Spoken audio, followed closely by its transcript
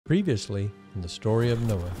Previously in the story of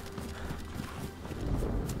Noah.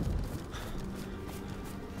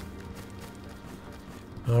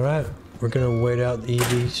 Alright, we're going to wait out the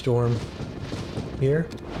EV storm here.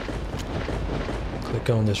 Click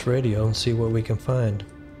on this radio and see what we can find.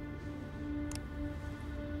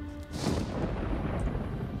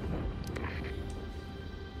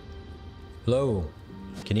 Hello?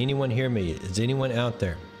 Can anyone hear me? Is anyone out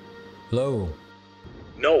there? Hello?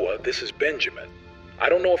 Noah, this is Benjamin. I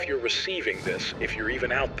don't know if you're receiving this, if you're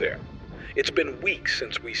even out there. It's been weeks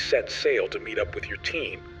since we set sail to meet up with your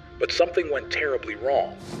team, but something went terribly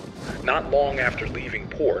wrong. Not long after leaving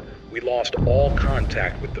port, we lost all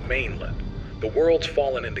contact with the mainland. The world's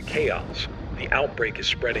fallen into chaos. The outbreak is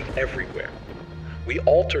spreading everywhere. We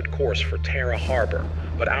altered course for Terra Harbor,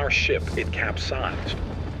 but our ship, it capsized.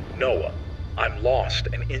 Noah, I'm lost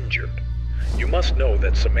and injured. You must know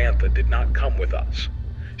that Samantha did not come with us.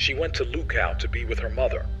 She went to Lookout to be with her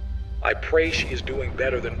mother. I pray she is doing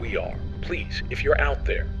better than we are. Please, if you're out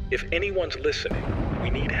there, if anyone's listening, we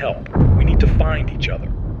need help. We need to find each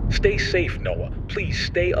other. Stay safe, Noah. Please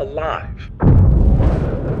stay alive.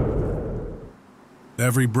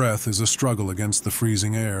 Every breath is a struggle against the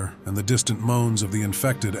freezing air, and the distant moans of the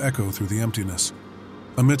infected echo through the emptiness.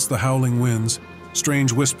 Amidst the howling winds,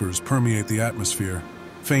 strange whispers permeate the atmosphere,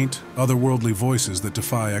 faint, otherworldly voices that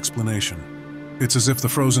defy explanation. It's as if the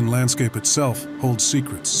frozen landscape itself holds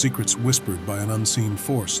secrets whispered by an unseen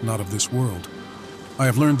force not of this world. I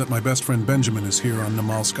have learned that my best friend Benjamin is here on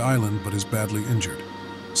Namalsk Island but is badly injured.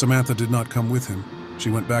 Samantha did not come with him. She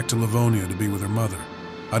went back to Livonia to be with her mother.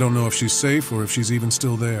 I don't know if she's safe or if she's even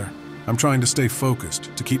still there. I'm trying to stay focused,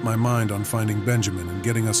 to keep my mind on finding Benjamin and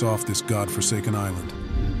getting us off this godforsaken island.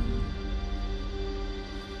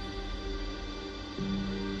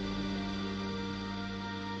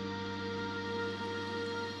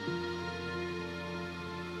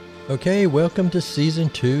 Okay, welcome to Season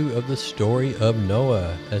 2 of the story of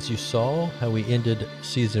Noah. As you saw how we ended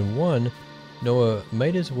Season 1, Noah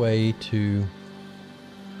made his way to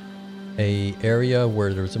a area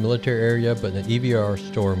where there was a military area, but an EVR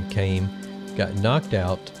storm came, got knocked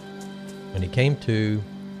out. When he came to,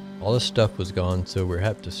 all the stuff was gone, so we're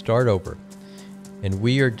having to start over. And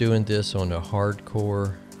we are doing this on a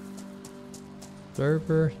hardcore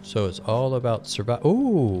server, so it's all about survival.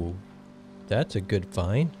 Ooh, that's a good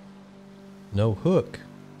find. No hook,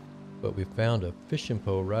 but we found a fishing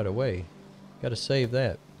pole right away. Gotta save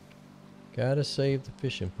that. Gotta save the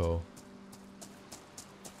fishing pole.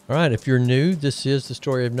 Alright, if you're new, this is the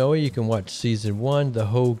story of Noah. You can watch Season 1. The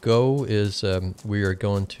whole goal is we are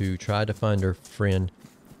going to try to find our friend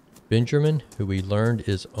Benjamin, who we learned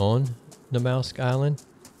is on Namalsk Island.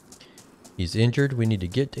 He's injured. We need to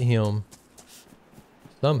get to him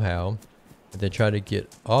somehow, and then try to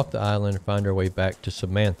get off the island and find our way back to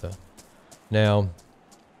Samantha. Now,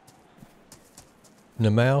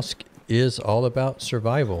 Namalsk is all about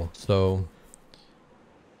survival, so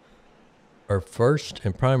our first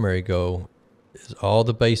and primary goal is all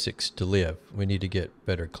the basics to live. We need to get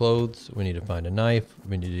better clothes, we need to find a knife,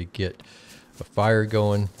 we need to get a fire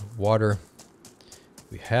going, water.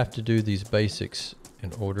 We have to do these basics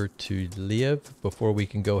in order to live before we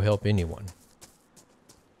can go help anyone.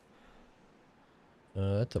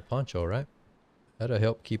 That's a poncho, right? That'll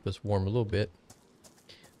help keep us warm a little bit.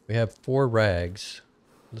 We have 4 rags.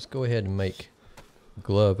 Let's go ahead and make a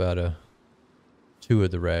glove out of 2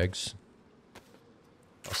 of the rags.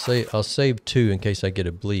 I'll save 2 in case I get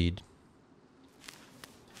a bleed.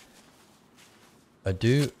 I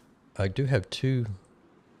do have 2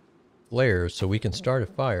 flares, so we can start a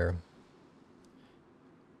fire.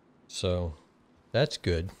 So that's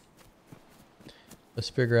good. Let's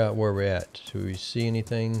figure out where we're at. Do we see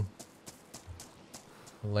anything?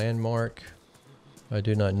 A landmark? I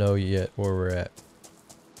do not know yet where we're at.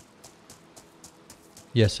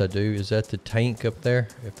 Yes, I do. Is that the tank up there?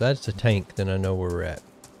 If that's the tank, then I know where we're at.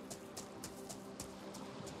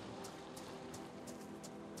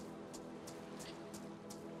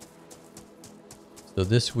 So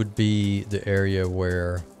this would be the area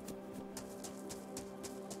where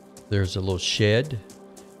there's a little shed,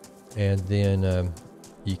 and then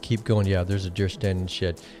you keep going. Yeah, there's a deer standing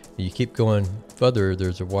shed. You keep going further,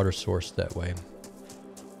 there's a water source that way.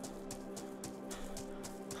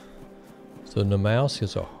 So Namalsk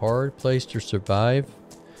is a hard place to survive,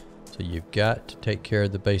 so you've got to take care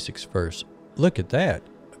of the basics first. Look at that.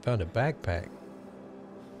 I found a backpack.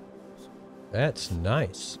 That's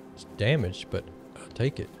nice. It's damaged, but I'll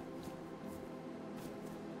take it.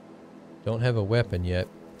 Don't have a weapon yet.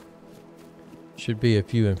 Should be a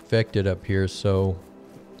few infected up here, so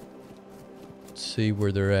let's see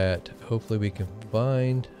where they're at. Hopefully we can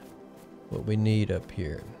find what we need up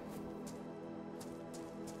here.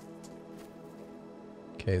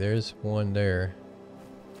 Okay, there's one there.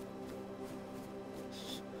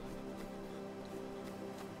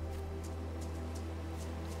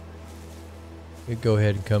 You go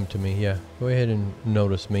ahead and come to me. Yeah, go ahead and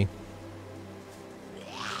notice me.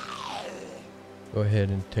 Go ahead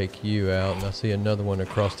and take you out. And I see another one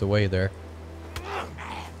across the way there.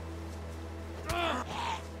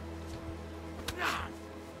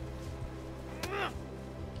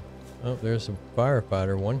 Oh, there's a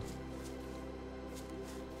firefighter one.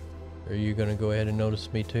 Are you gonna go ahead and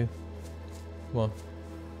notice me too? Come on.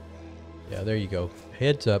 Yeah, there you go.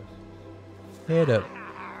 Heads up. Head up.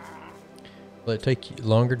 Will it take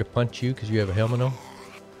longer to punch you because you have a helmet on?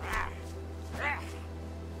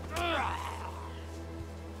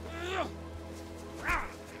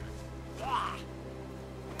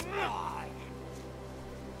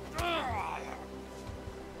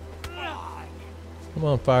 Come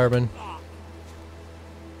on, fireman.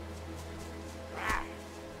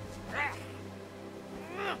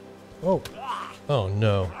 Oh. Oh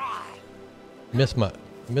no. Missed my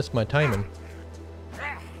timing.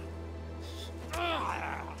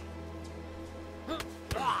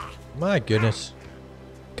 My goodness.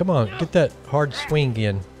 Come on, get that hard swing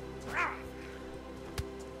in.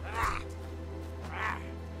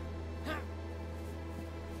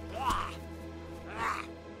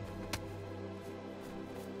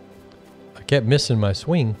 I kept missing my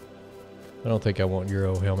swing. I don't think I want your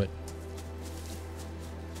old helmet.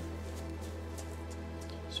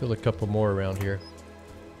 Still a couple more around here.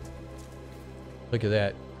 Look at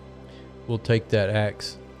that. We'll take that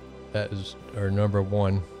axe. That is our number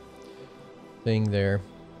one thing there.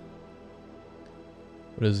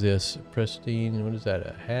 What is this? Pristine. What is that?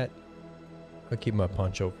 A hat? I'll keep my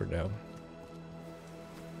poncho for now.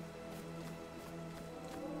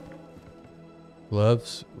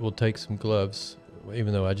 Gloves. We'll take some gloves.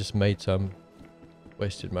 Even though I just made some.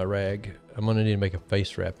 Wasted my rag. I'm gonna need to make a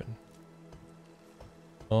face wrapping.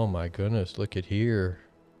 Oh my goodness, look at here.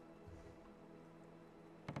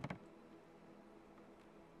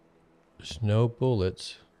 There's no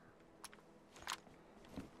bullets.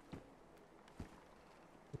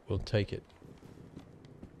 We'll take it.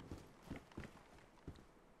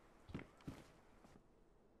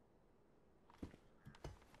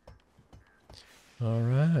 All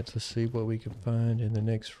right, let's see what we can find in the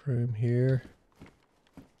next room here.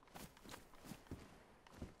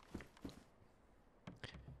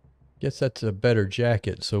 Guess that's a better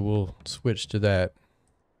jacket, so we'll switch to that.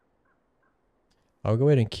 I'll go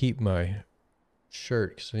ahead and keep my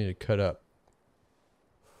shirt because I need to cut up.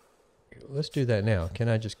 Let's do that now. Can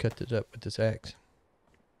I just cut this up with this axe?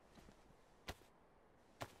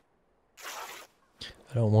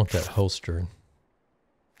 I don't want that holster.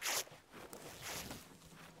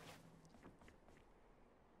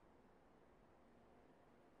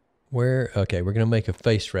 Where? Okay, we're going to make a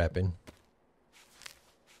face wrapping.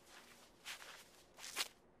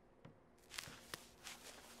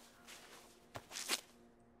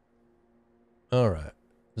 Alright.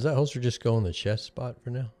 Does that holster just go on the chest spot for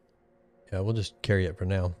now? Yeah, we'll just carry it for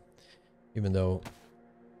now. Even though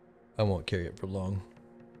I won't carry it for long.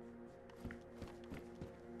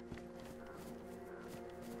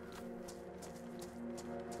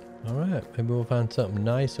 Alright, maybe we'll find something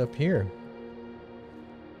nice up here.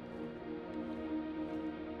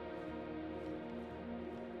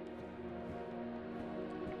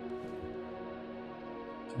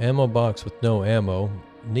 Ammo box with no ammo.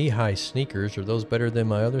 Knee-high sneakers. Are those better than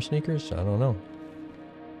my other sneakers? I don't know.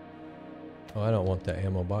 Oh, I don't want that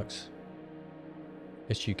ammo box.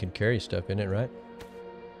 Guess you can carry stuff in it, right?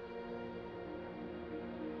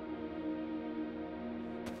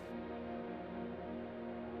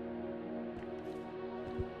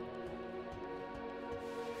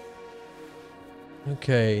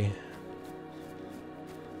 Okay.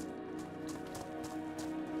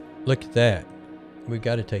 Look at that. We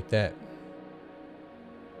got to take that.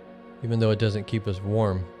 Even though it doesn't keep us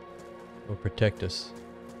warm, it will protect us.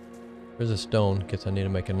 There's a stone. Guess I need to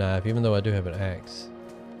make a knife, even though I do have an axe.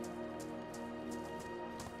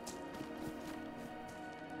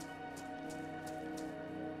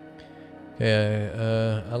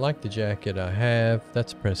 Okay, I like the jacket I have.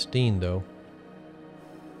 That's pristine though.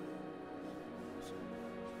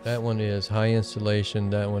 That one is high installation.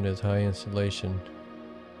 That one is high installation.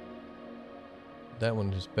 That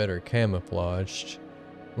one is better camouflaged.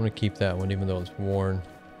 I'm going to keep that one even though it's worn.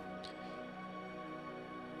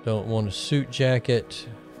 Don't want a suit jacket.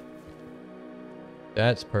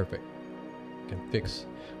 That's perfect. Can fix.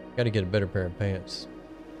 Got to get a better pair of pants.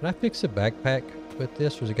 Can I fix a backpack with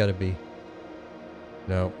this, or has it got to be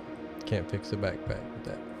No, can't fix the backpack with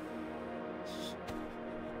that.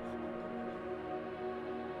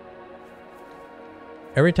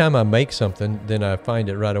 Every time I make something, then I find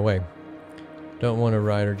it right away. Don't want a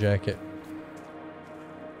rider jacket.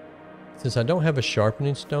 Since I don't have a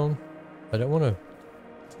sharpening stone, I don't want to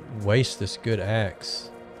waste this good axe.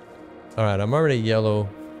 Alright, I'm already yellow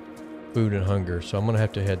food and hunger, so I'm going to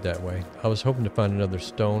have to head that way. I was hoping to find another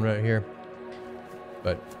stone right here,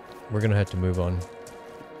 but we're going to have to move on.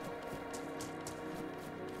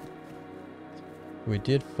 We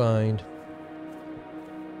did find...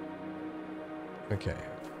 Okay,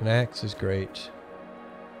 an axe is great.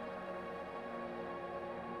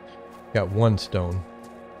 Got one stone.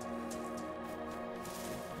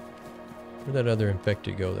 Where'd that other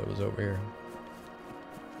infected go that was over here?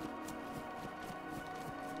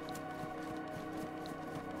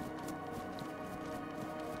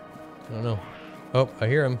 I don't know. Oh, I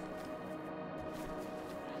hear him.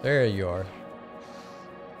 There you are.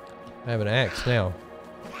 I have an axe now.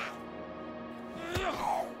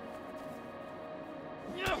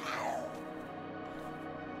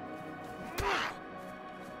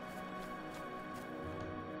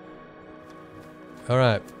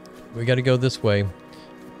 Alright, we gotta go this way.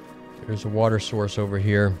 There's a water source over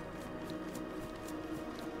here.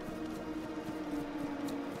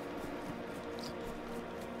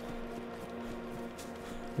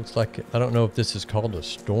 Looks like, I don't know if this is called a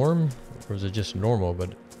storm, or is it just normal,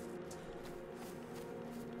 but...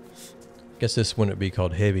 I guess this wouldn't be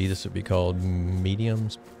called heavy, this would be called medium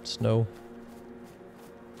snow.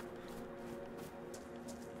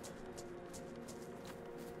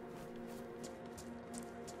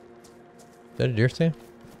 Is that a deer stand?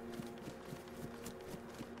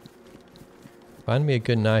 Find me a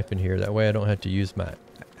good knife in here, that way I don't have to use my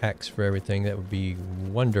axe for everything. That would be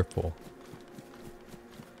wonderful.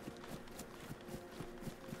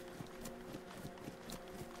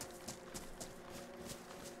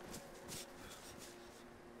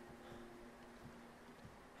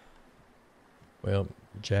 Well,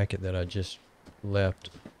 jacket that I just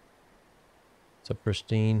left. It's a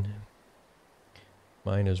pristine.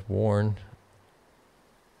 Mine is worn.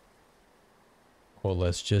 Well,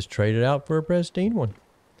 let's just trade it out for a pristine one.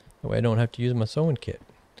 That way I don't have to use my sewing kit.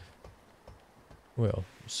 Well,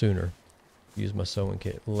 sooner. Use my sewing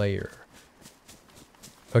kit later.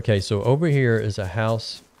 Okay, so over here is a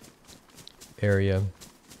house area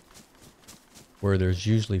where there's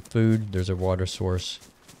usually food. There's a water source.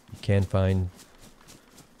 You can find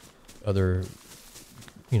other,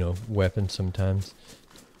 weapons sometimes.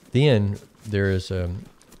 Then there is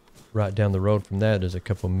right down the road from that is a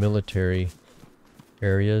couple military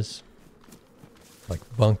areas, like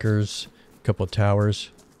bunkers, a couple towers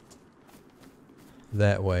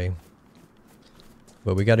that way.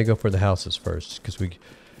 But we got to go for the houses first, because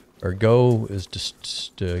our goal is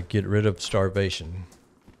just to get rid of starvation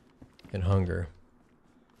and hunger.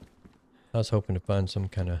 I was hoping to find some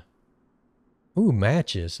kind of... Ooh,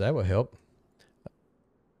 matches. That would help.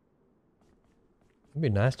 It'd be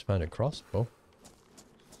nice to find a crossbow.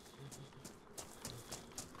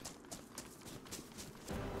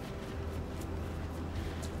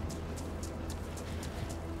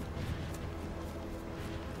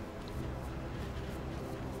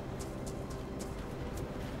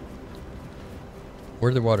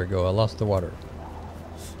 Where'd the water go? I lost the water.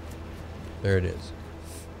 There it is.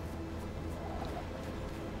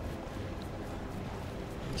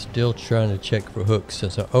 Still trying to check for hooks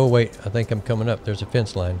since oh wait, I think I'm coming up. There's a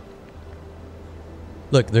fence line.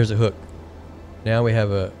 Look, there's a hook. Now we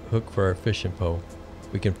have a hook for our fishing pole.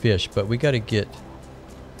 We can fish, but we gotta get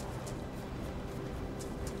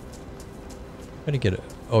it.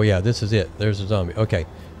 Oh yeah, this is it. There's a zombie. Okay.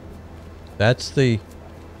 That's the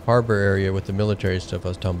harbor area with the military stuff I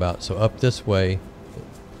was talking about. So up this way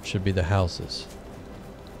should be the houses.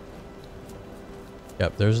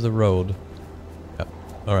 Yep, there's the road. Yep.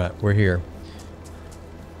 Alright, we're here.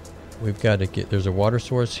 We've got to get... There's a water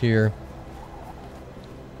source here.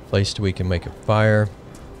 Place we can make a fire.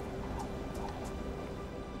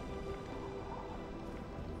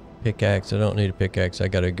 Pickaxe. I don't need a pickaxe. I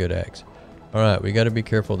got a good axe. Alright, we got to be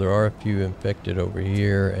careful. There are a few infected over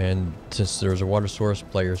here, and since there's a water source,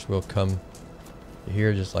 players will come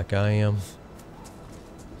here just like I am.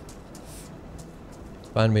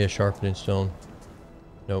 Find me a sharpening stone.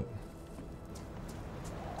 Nope.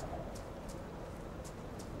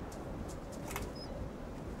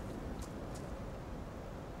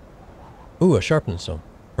 Ooh, a sharpening stone.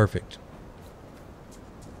 Perfect.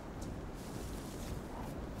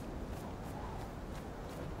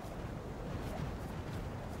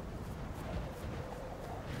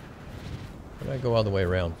 What did I go all the way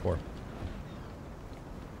around for?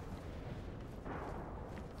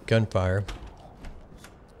 Gunfire.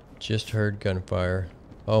 Just heard gunfire.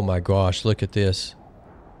 Oh my gosh, look at this.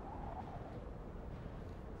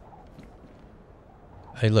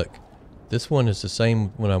 Hey look, this one is the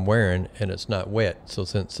same one I'm wearing and it's not wet, so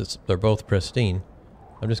since they're both pristine,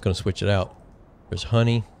 I'm just going to switch it out. There's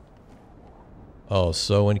honey. Oh,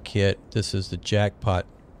 sewing kit. This is the jackpot.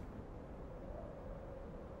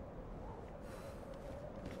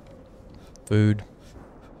 Food.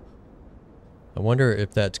 I wonder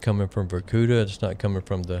if that's coming from Verkuda. It's not coming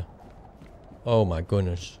from the... Oh my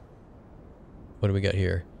goodness. What do we got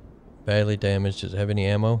here? Badly damaged. Does it have any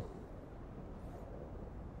ammo?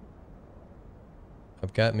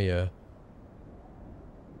 I've got me a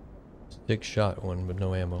 6-shot one with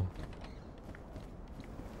no ammo.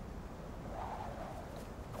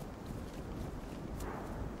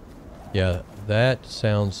 Yeah, that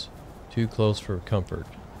sounds too close for comfort.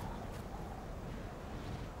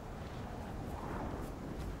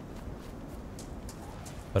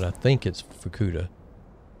 But I think it's Fukuda.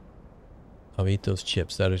 I'll eat those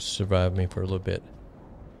chips. That'll survive me for a little bit.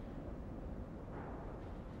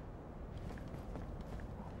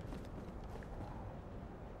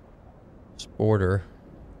 Sporter.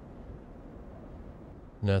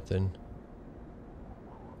 Nothing.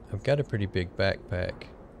 I've got a pretty big backpack.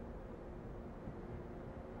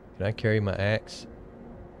 Can I carry my axe?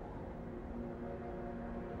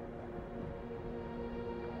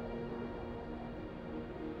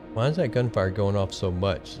 Why is that gunfire going off so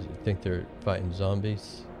much? Does it think they're fighting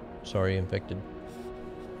zombies? Sorry, infected.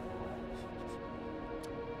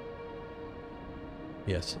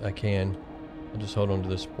 Yes, I can. I'll just hold on to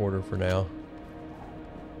this porter for now.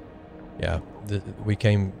 Yeah, we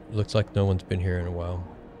came... Looks like no one's been here in a while.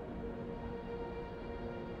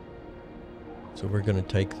 So we're going to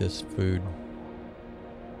take this food.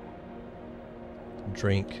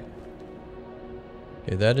 Drink.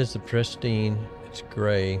 Okay, that is the pristine. It's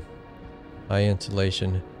gray. High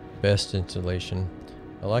insulation. Best insulation.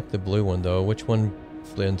 I like the blue one though. Which one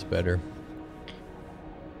blends better?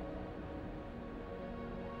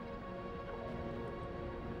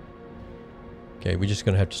 Okay, we're just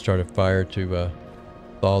going to have to start a fire to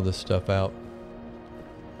thaw this stuff out.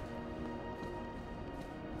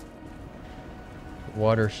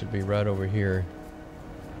 Water should be right over here.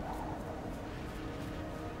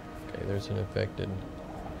 Okay, there's an infected.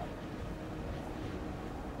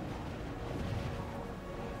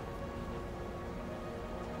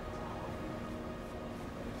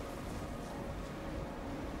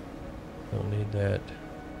 Don't need that.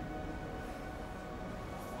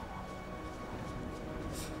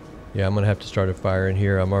 Yeah, I'm gonna have to start a fire in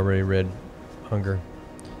here. I'm already red hunger.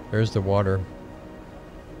 There's the water.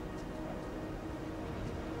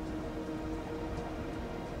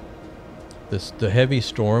 The heavy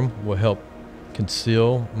storm will help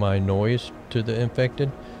conceal my noise to the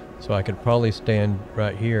infected, so I could probably stand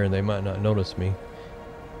right here and they might not notice me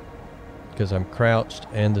because I'm crouched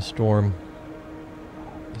and the storm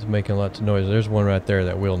is making lots of noise. There's one right there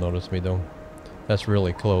that will notice me though. That's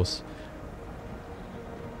really close.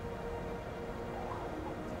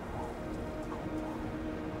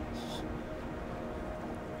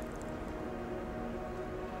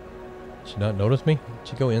 Did she not notice me? Did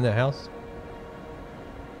she go in the house?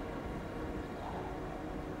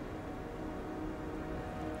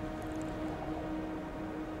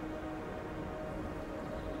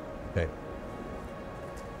 Okay.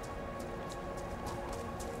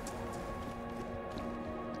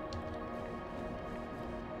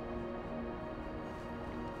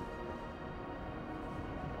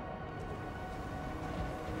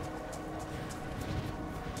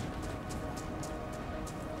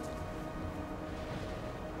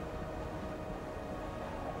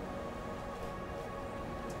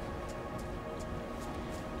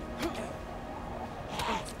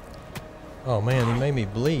 Oh man, he made me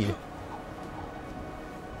bleed.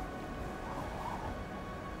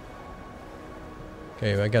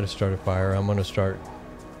 Okay, I gotta start a fire. I'm gonna start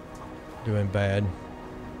doing bad.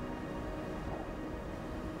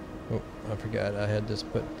 Oh, I forgot I had this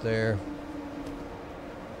put there.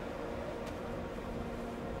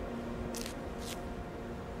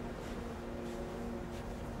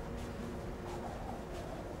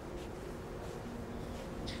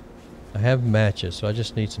 I have matches, so I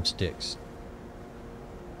just need some sticks.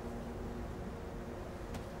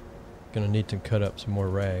 Gonna need to cut up some more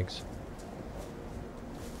rags.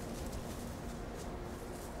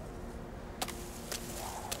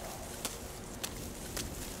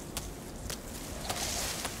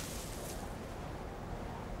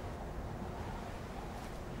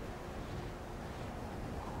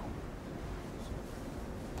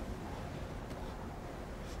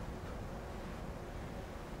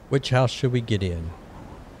 Which house should we get in?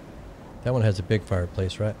 That one has a big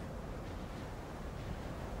fireplace, right?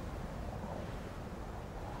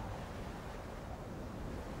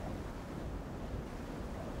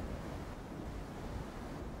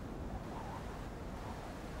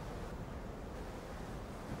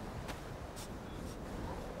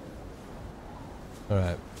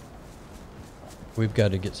 Alright. We've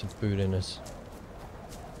got to get some food in us.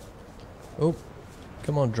 Oh,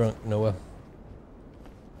 come on, drunk Noah.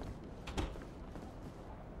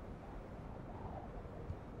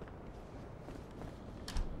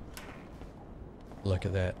 Look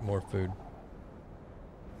at that, more food.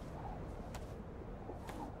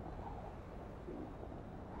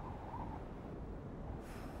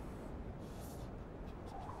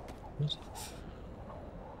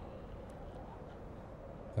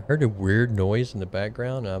 I heard a weird noise in the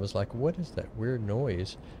background, and I was like, what is that weird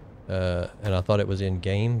noise? And I thought it was in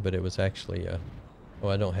game, but it was actually, oh,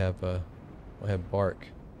 I don't have bark.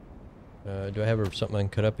 Do I have something I can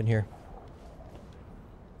cut up in here?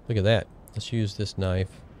 Look at that. Let's use this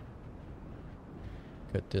knife.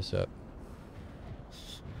 Cut this up.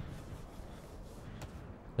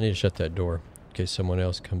 I need to shut that door in case someone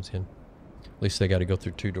else comes in. At least they got to go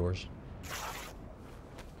through 2 doors.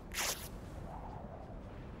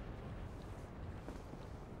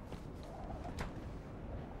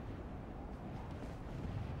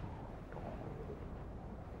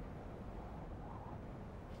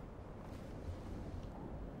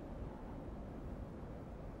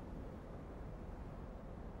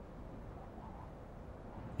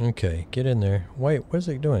 Okay, get in there. Wait, what's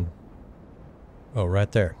it doing? Oh,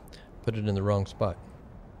 right there. Put it in the wrong spot.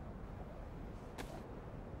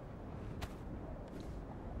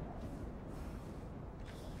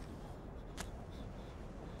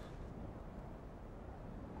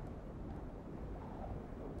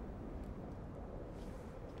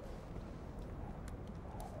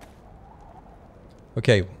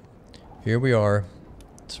 Okay, here we are,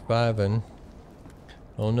 surviving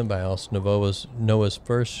on the mouse. Noah's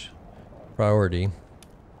first priority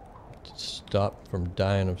to stop from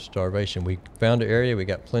dying of starvation. We found an area, we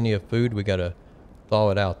got plenty of food, we gotta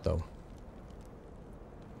thaw it out though.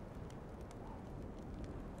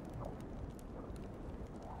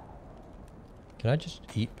 Can I just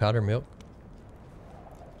eat powdered milk?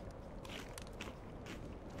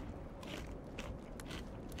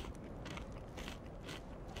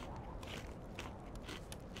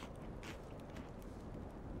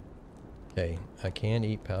 Okay, I can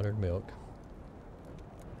eat powdered milk.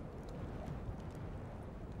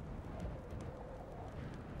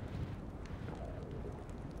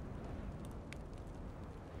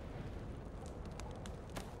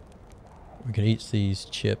 We can eat these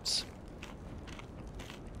chips.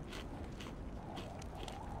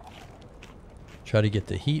 Try to get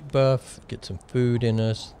the heat buff, get some food in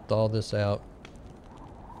us, thaw this out.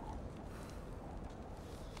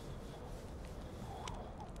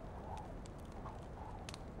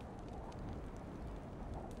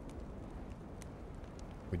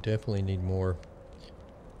 We definitely need more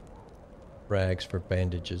rags for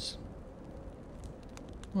bandages.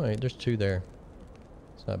 Wait, there's 2 there.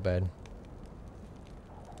 It's not bad.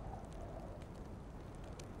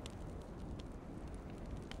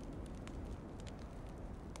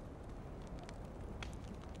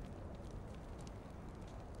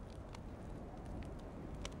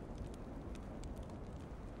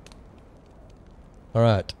 All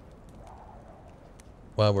right.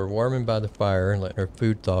 While we're warming by the fire and letting our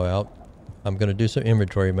food thaw out, I'm going to do some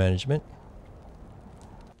inventory management.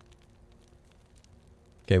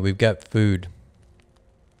 Okay, we've got food.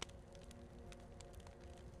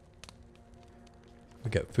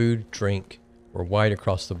 We got food, drink. We're white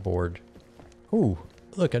across the board. Ooh,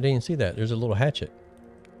 look, I didn't see that. There's a little hatchet.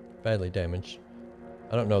 Badly damaged.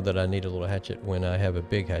 I don't know that I need a little hatchet when I have a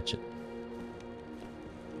big hatchet.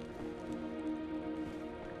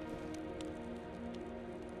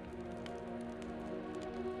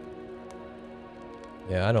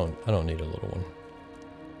 Yeah, I don't need a little one.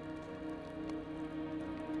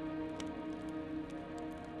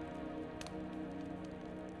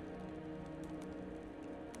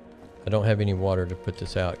 I don't have any water to put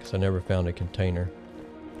this out because I never found a container.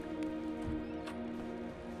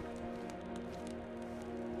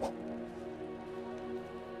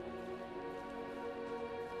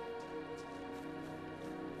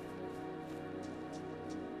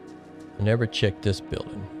 I never checked this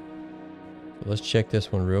building. So let's check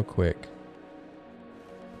this one real quick.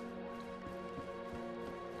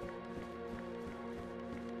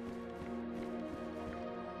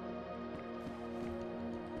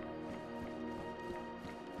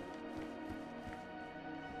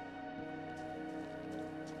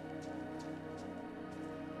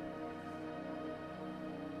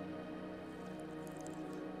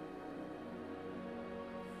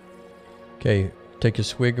 Okay, take a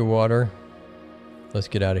swig of water. Let's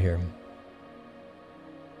get out of here.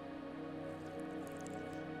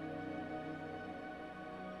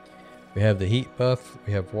 We have the heat buff,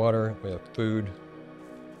 we have water, we have food.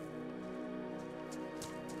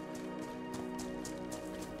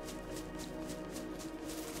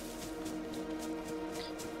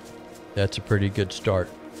 That's a pretty good start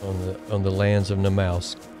on the lands of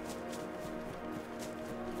Namalsk.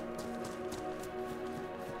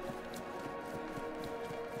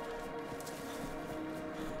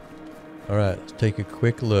 Alright, let's take a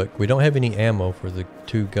quick look. We don't have any ammo for the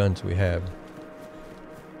 2 guns we have.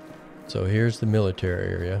 So here's the military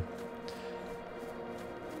area.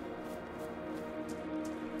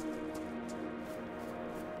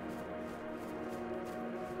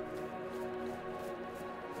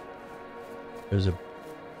 There's a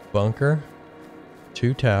bunker,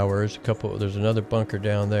 2 towers, there's another bunker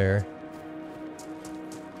down there.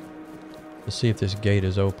 Let's see if this gate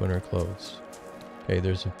is open or closed. Okay,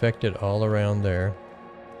 there's infected all around there.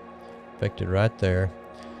 Infected right there.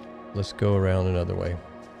 Let's go around another way.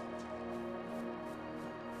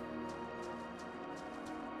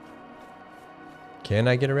 Can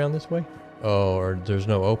I get around this way? Oh, or there's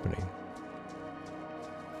no opening.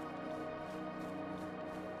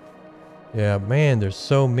 Yeah, man, there's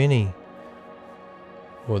so many.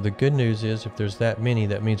 Well, the good news is if there's that many,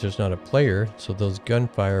 that means there's not a player. So those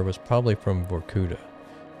gunfire was probably from Vorkuta.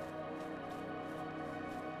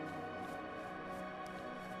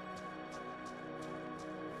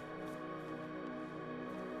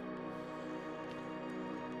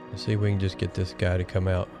 Let's see if we can just get this guy to come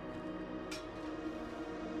out.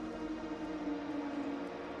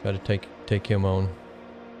 Got to take him on.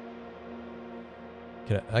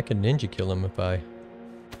 I can ninja kill him if I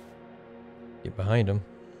get behind him.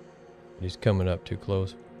 But he's coming up too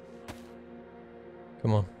close.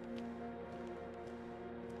 Come on.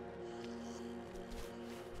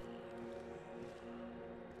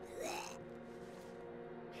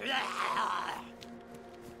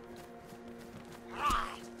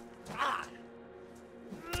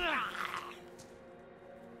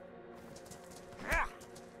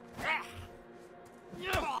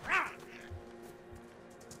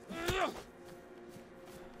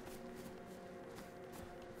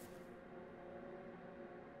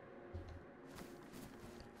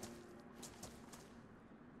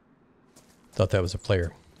 Thought that was a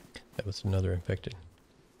player. That was another infected.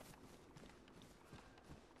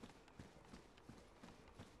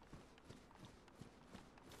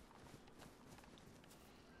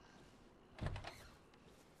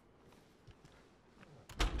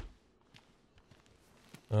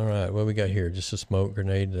 All right, what we got here? Just a smoke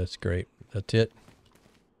grenade. That's great. That's it.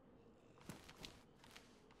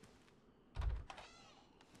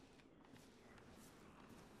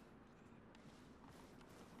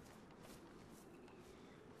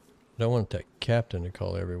 I don't want that captain to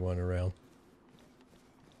call everyone around.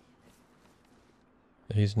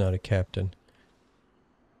 He's not a captain.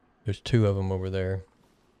 There's 2 of them over there.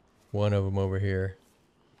 1 of them over here.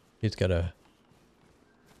 He's got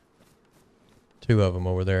 2 of them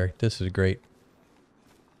over there. This is great.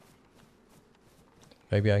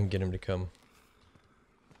 Maybe I can get him to come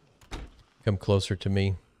closer to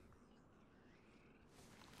me.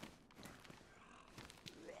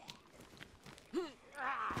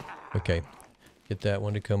 Okay, get that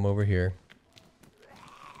one to come over here.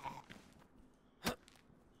 I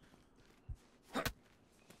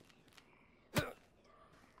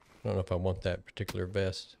don't know if I want that particular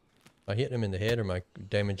vest. Am I hitting him in the head or am I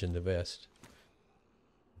damaging the vest?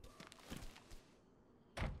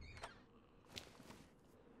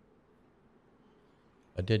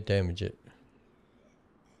 I did damage it.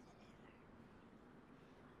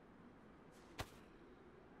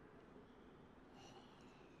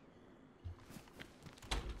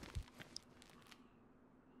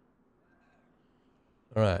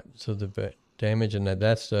 Alright, so the damage and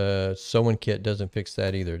that's sewing kit doesn't fix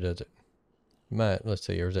that either, does it? Let's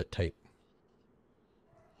see, or is that tape?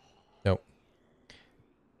 Nope.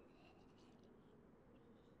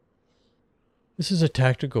 This is a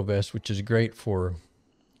tactical vest, which is great for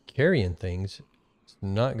carrying things. It's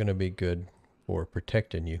not going to be good for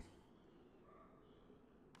protecting you.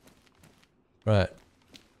 Right.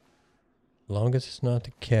 As long as it's not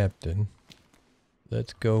the captain,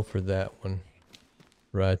 let's go for that one.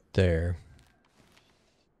 Right there.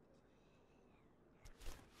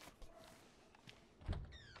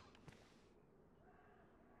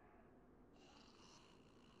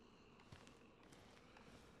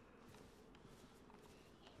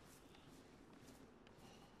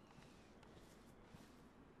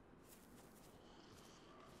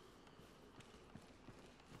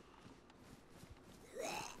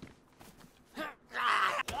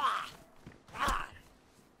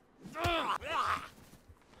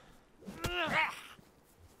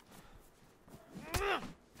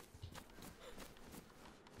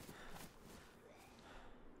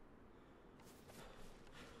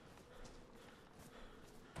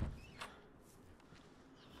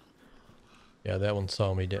 Yeah, that one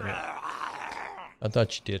saw me, didn't it? I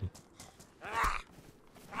thought you did.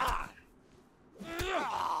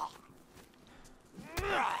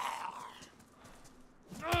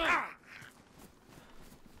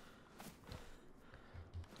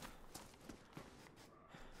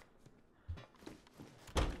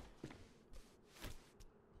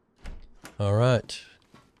 All right.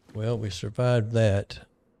 Well, we survived that.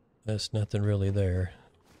 That's nothing really there.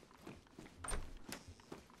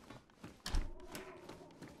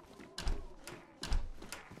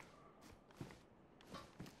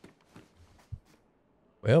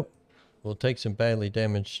 Well, we'll take some badly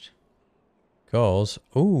damaged calls.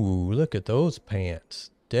 Ooh, look at those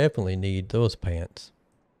pants. Definitely need those pants.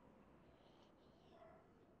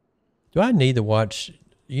 Do I need to watch,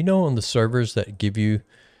 you know, on the servers that give you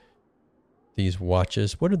these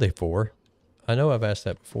watches, what are they for? I know I've asked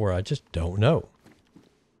that before. I just don't know.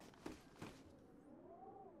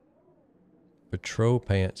 Patrol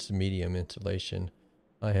pants, medium insulation.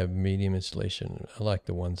 I have medium insulation. I like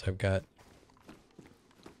the ones I've got.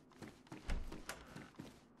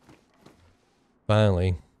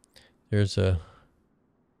 Finally, there's a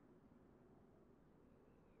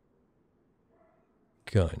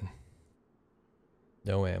gun.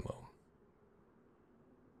 No ammo.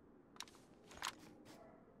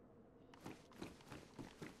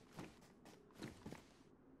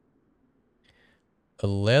 A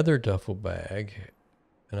leather duffel bag,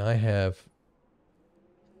 and I have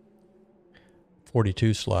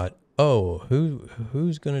 42 slot. Oh,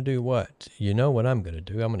 who's gonna do what? You know what I'm gonna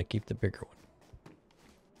do? I'm gonna keep the bigger one.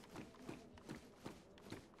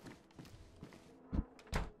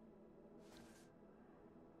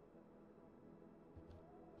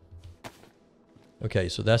 Okay,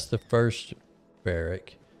 so that's the first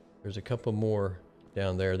barrack. There's a couple more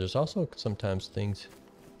down there. There's also sometimes things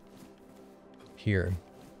here.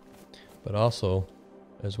 But also,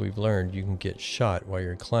 as we've learned, you can get shot while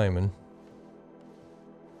you're climbing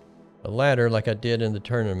a ladder like I did in the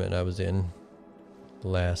tournament I was in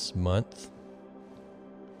last month.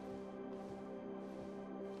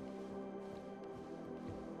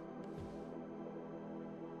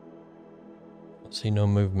 See no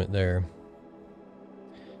movement there.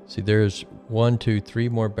 See, there's 1, 2, 3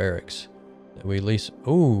 more barracks that we at least.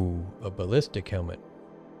 Ooh, a ballistic helmet.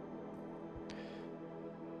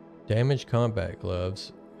 Damaged combat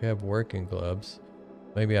gloves. We have working gloves.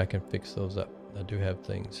 Maybe I can fix those up. I do have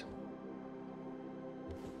things.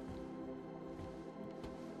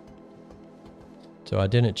 So I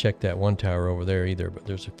didn't check that one tower over there either, but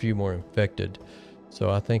there's a few more infected. So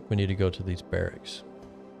I think we need to go to these barracks.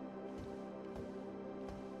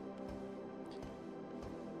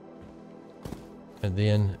 And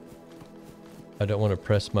then I don't want to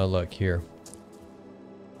press my luck here.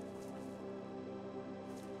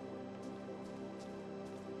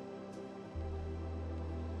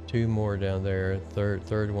 Two more down there.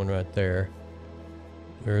 Third one right there.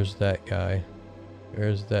 There's that guy.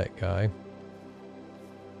 There's that guy.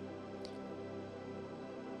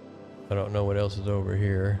 I don't know what else is over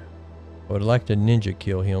here. I would like to ninja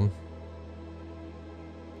kill him.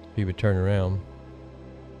 If he would turn around.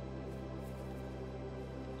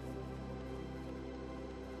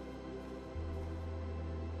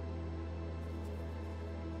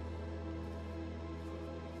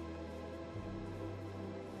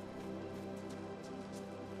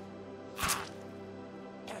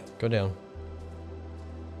 Go down.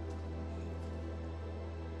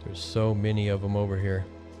 There's so many of them over here.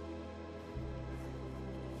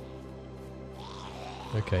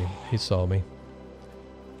 Okay, he saw me.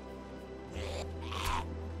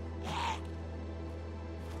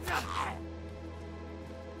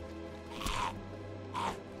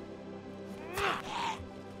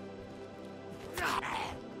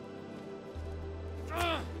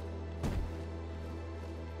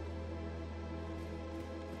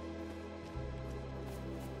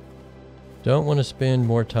 Don't want to spend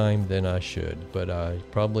more time than I should, but I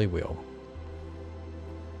probably will.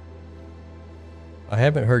 I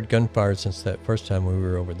haven't heard gunfire since that first time we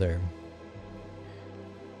were over there.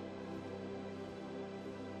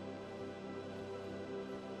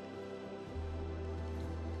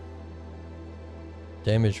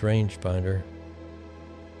 Damaged rangefinder.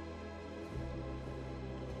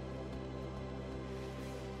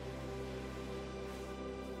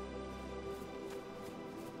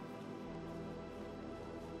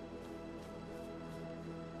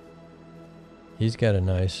 He's got a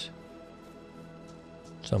nice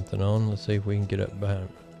something on. Let's see if we can get up behind him.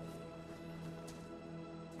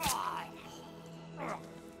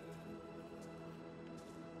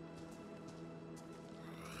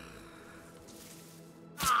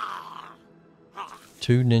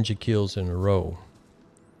 2 ninja kills in a row.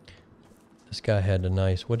 This guy had a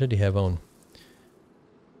nice, what did he have on?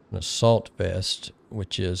 An assault vest,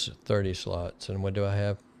 which is 30 slots. And what do I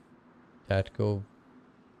have? Tactical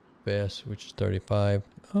vest, which is 35.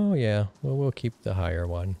 Oh yeah, well, we'll keep the higher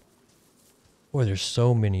one. Boy, there's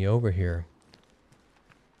so many over here.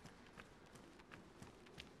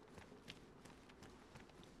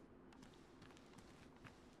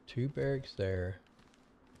 Two barracks there.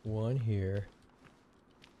 One here.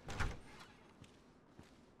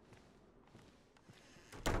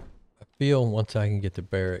 I feel once I can get the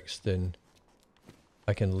barracks, then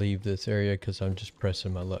I can leave this area because I'm just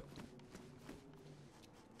pressing my luck.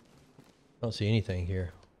 I don't see anything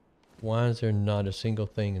here. Why is there not a single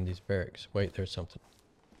thing in these barracks? Wait, there's something.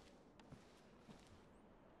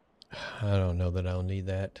 I don't know that I'll need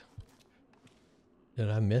that.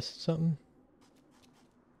 Did I miss something?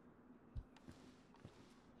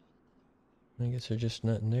 I guess there's just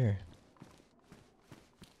nothing there.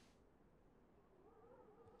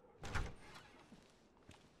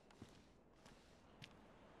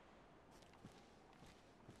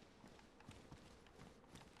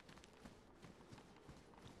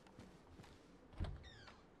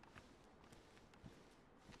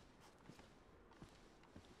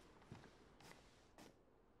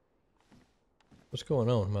 What's going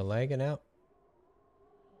on? Am I lagging out?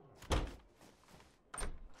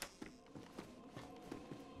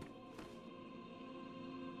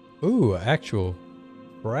 Ooh, actual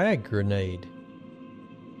frag grenade.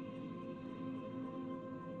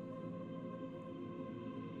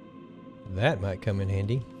 That might come in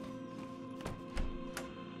handy.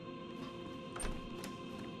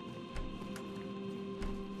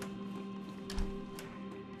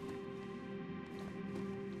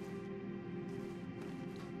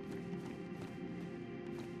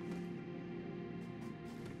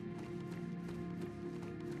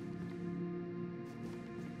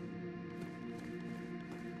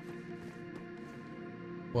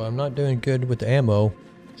 Well, I'm not doing good with the ammo.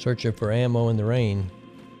 Searching for ammo in the rain.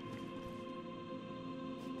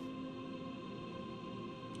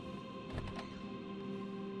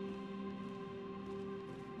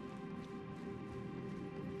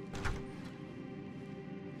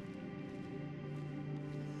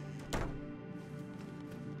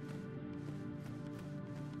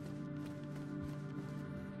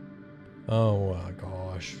 Oh my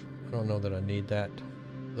gosh. I don't know that I need that.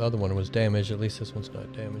 The other one was damaged. At least this one's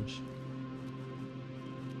not damaged.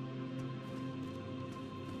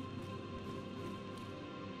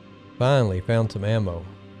 Finally found some ammo.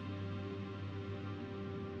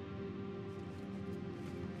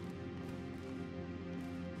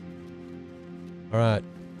 Alright.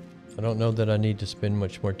 I don't know that I need to spend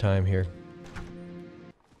much more time here.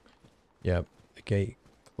 Yep. The gate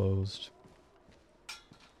closed.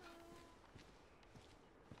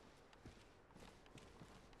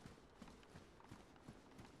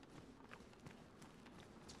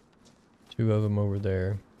 Two of them over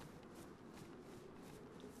there.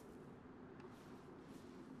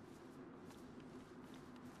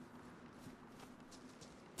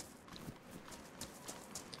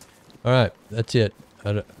 All right, that's it.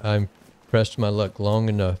 I'm pressed my luck long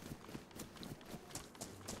enough.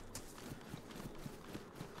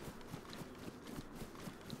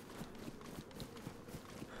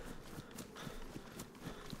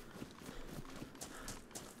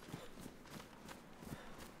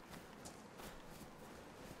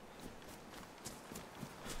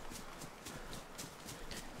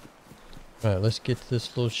 All right, let's get to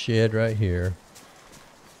this little shed right here.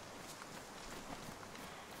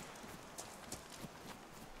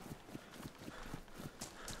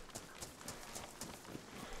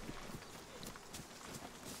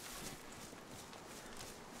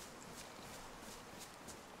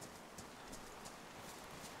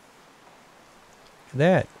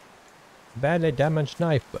 That badly damaged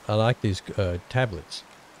knife, but I like these tablets.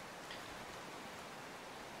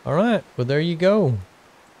 All right, well there you go.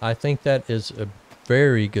 I think that is a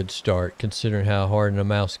very good start considering how hard a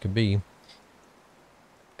mouse can be.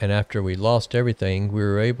 And after we lost everything, we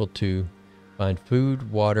were able to find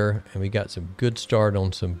food, water, and we got some good start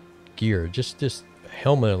on some gear. Just this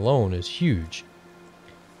helmet alone is huge,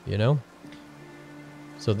 you know?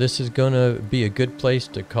 So this is gonna be a good place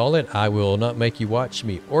to call it. I will not make you watch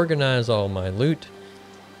me organize all my loot.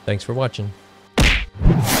 Thanks for watching.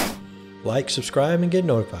 Like, subscribe, and get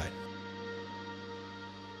notified.